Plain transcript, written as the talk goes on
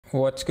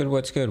What's good?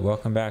 What's good?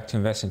 Welcome back to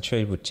Invest and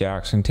Trade with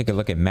Jaxx. We're going to take a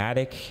look at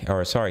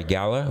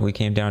Gala. We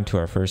came down to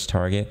our first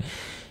target,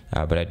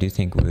 but I do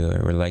think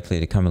we're likely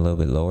to come a little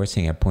bit lower,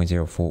 seeing at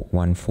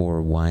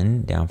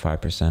 0.0141, down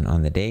 5%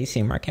 on the day.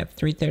 Same market cap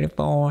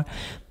 334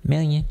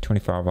 million,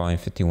 24-hour volume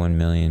 51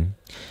 million.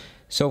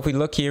 So if we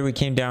look here, we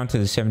came down to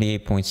the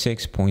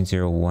 78.6,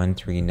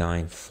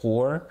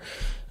 0.01394.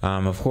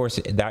 Of course,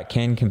 that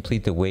can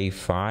complete the wave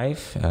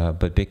 5,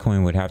 but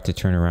Bitcoin would have to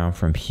turn around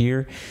from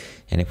here.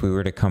 And if we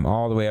were to come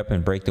all the way up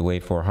and break the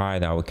wave 4 high,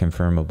 that would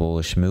confirm a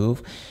bullish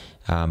move.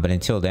 But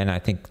until then, I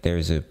think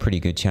there's a pretty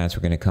good chance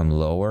we're going to come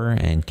lower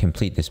and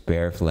complete this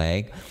bear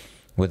flag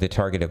with a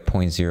target of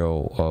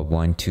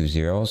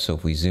 0.0120. So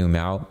if we zoom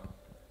out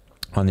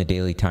on the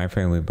daily time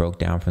frame, we broke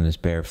down from this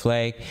bear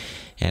flag,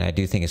 and I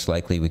do think it's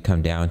likely we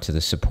come down to the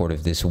support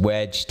of this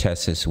wedge,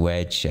 test this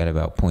wedge at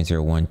about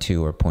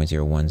 0.012 or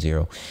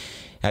 0.010.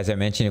 As I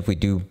mentioned, if we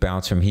do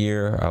bounce from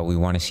here, we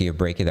want to see a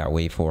break of that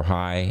wave 4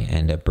 high,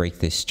 and break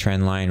this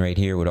trend line right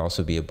here would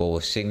also be a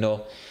bullish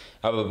signal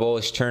of a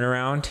bullish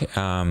turnaround.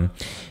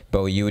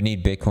 But you would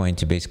need Bitcoin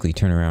to basically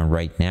turn around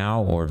right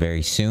now or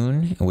very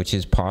soon, which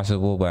is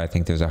possible, but I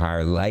think there's a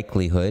higher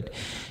likelihood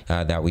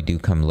that we do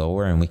come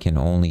lower, and we can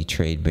only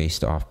trade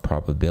based off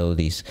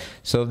probabilities.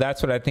 So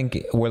that's what I think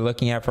we're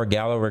looking at for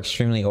Gala. We're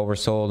extremely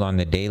oversold on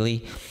the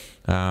daily.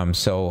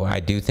 So I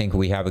do think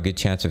we have a good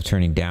chance of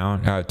turning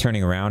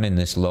around in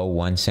this low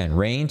 1 cent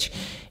range,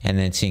 and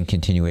then seeing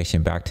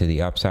continuation back to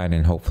the upside,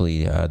 and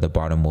hopefully the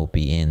bottom will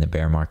be in the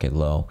bear market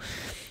low.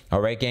 All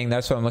right, gang,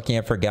 that's what I'm looking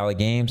at for Gala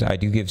Games. I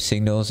do give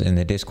signals in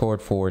the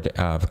Discord for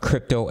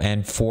crypto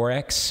and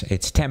Forex.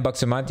 It's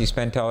 $10 a month. You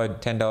spend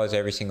 $10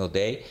 every single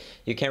day.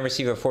 You can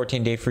receive a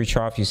 14-day free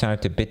trial if you sign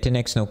up to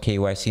Bitfinex. No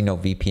KYC, no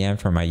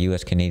VPN for my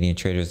US Canadian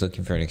traders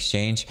looking for an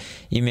exchange.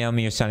 Email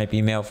me your sign-up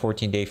email,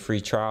 14-day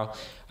free trial.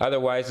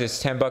 Otherwise,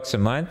 it's $10 a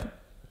month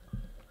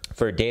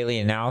for daily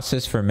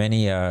analysis for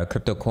many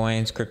crypto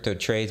coins, crypto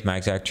trades, my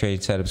exact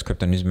trade setups,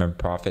 crypto news, member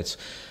profits,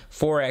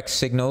 Forex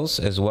signals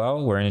as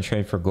well. We're in a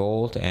trade for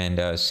gold,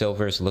 and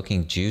silver is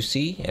looking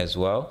juicy as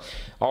well.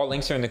 All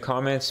links are in the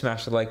comments.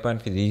 Smash the like button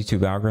for the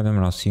YouTube algorithm,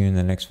 and I'll see you in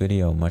the next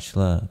video. Much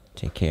love.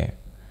 Take care.